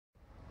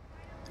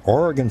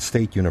Oregon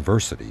State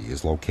University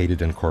is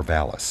located in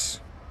Corvallis.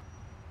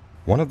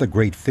 One of the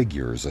great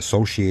figures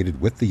associated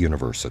with the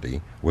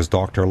university was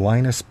Dr.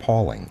 Linus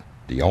Pauling,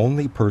 the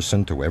only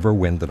person to ever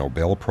win the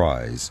Nobel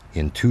Prize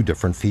in two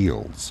different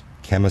fields,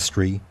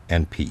 chemistry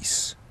and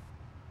peace.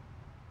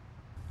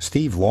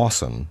 Steve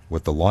Lawson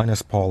with the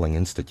Linus Pauling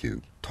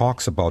Institute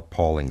talks about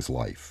Pauling's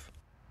life.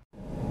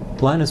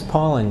 Linus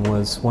Pauling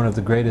was one of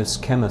the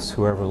greatest chemists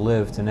who ever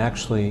lived, and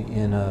actually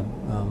in a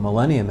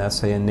Millennium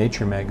essay in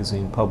Nature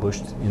magazine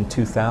published in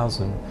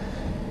 2000,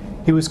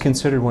 he was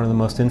considered one of the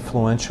most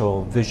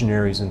influential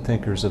visionaries and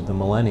thinkers of the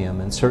millennium,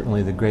 and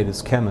certainly the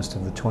greatest chemist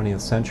of the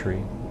 20th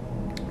century.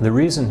 The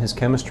reason his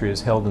chemistry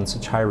is held in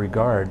such high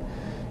regard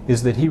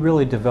is that he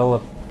really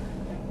developed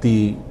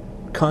the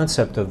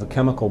concept of the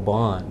chemical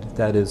bond,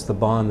 that is, the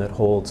bond that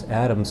holds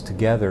atoms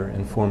together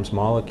and forms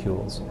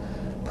molecules.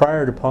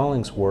 Prior to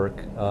Pauling's work,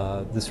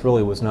 this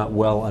really was not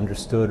well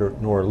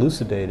understood nor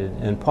elucidated,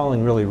 and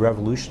Pauling really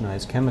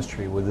revolutionized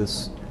chemistry with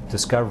this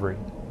discovery.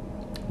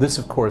 This,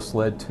 of course,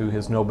 led to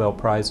his Nobel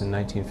Prize in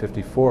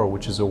 1954,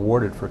 which is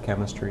awarded for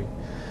chemistry.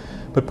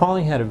 But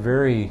Pauling had a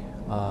very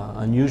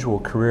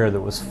unusual career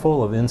that was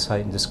full of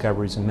insight and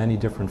discoveries in many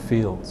different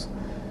fields.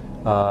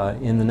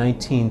 In the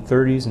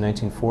 1930s and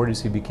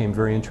 1940s, he became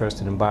very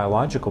interested in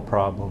biological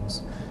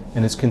problems,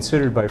 and is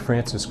considered by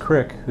Francis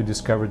Crick, who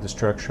discovered the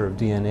structure of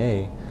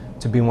DNA,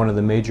 to be one of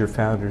the major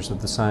founders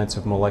of the science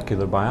of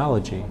molecular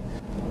biology.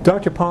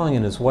 Dr. Pauling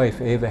and his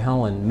wife, Ava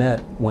Helen, met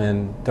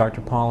when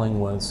Dr. Pauling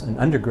was an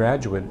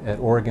undergraduate at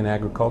Oregon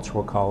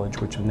Agricultural College,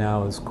 which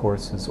now, of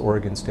course, is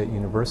Oregon State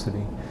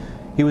University.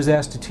 He was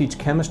asked to teach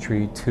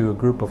chemistry to a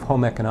group of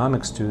home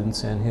economics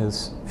students, and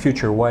his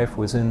future wife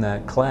was in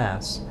that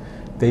class.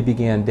 They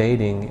began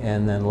dating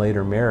and then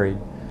later married.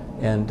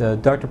 And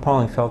Dr.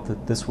 Pauling felt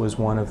that this was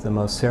one of the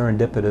most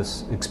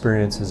serendipitous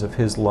experiences of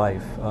his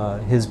life.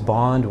 His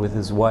bond with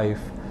his wife,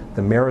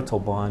 the marital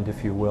bond,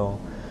 if you will,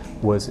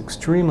 was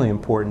extremely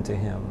important to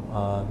him.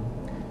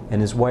 And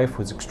his wife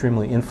was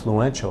extremely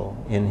influential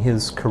in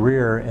his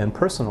career and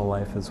personal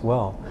life as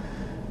well.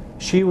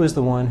 She was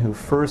the one who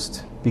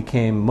first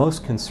became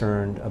most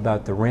concerned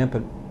about the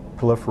rampant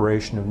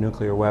proliferation of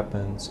nuclear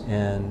weapons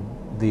and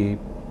the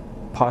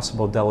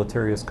possible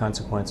deleterious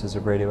consequences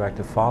of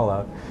radioactive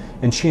fallout,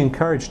 and she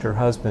encouraged her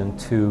husband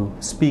to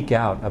speak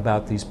out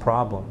about these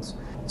problems.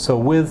 So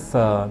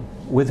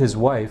with his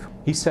wife,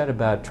 he set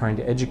about trying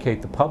to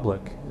educate the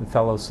public and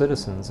fellow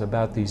citizens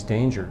about these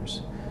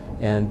dangers,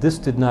 and this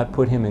did not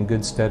put him in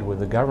good stead with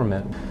the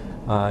government.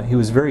 He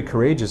was very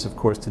courageous, of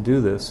course, to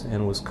do this,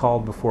 and was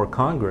called before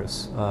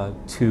Congress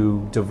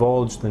to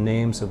divulge the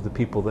names of the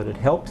people that had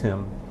helped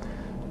him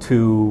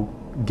to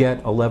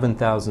get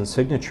 11,000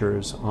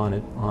 signatures on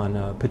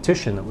a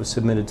petition that was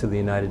submitted to the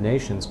United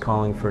Nations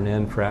calling for an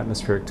end for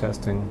atmospheric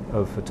testing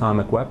of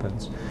atomic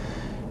weapons.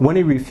 When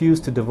he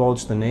refused to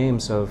divulge the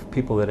names of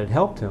people that had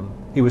helped him,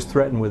 he was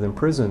threatened with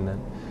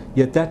imprisonment.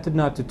 Yet that did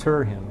not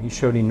deter him. He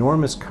showed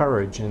enormous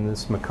courage in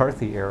this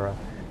McCarthy era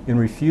in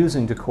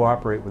refusing to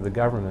cooperate with the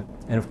government.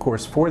 And of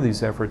course, for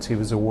these efforts, he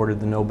was awarded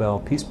the Nobel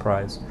Peace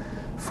Prize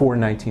for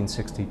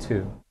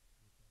 1962.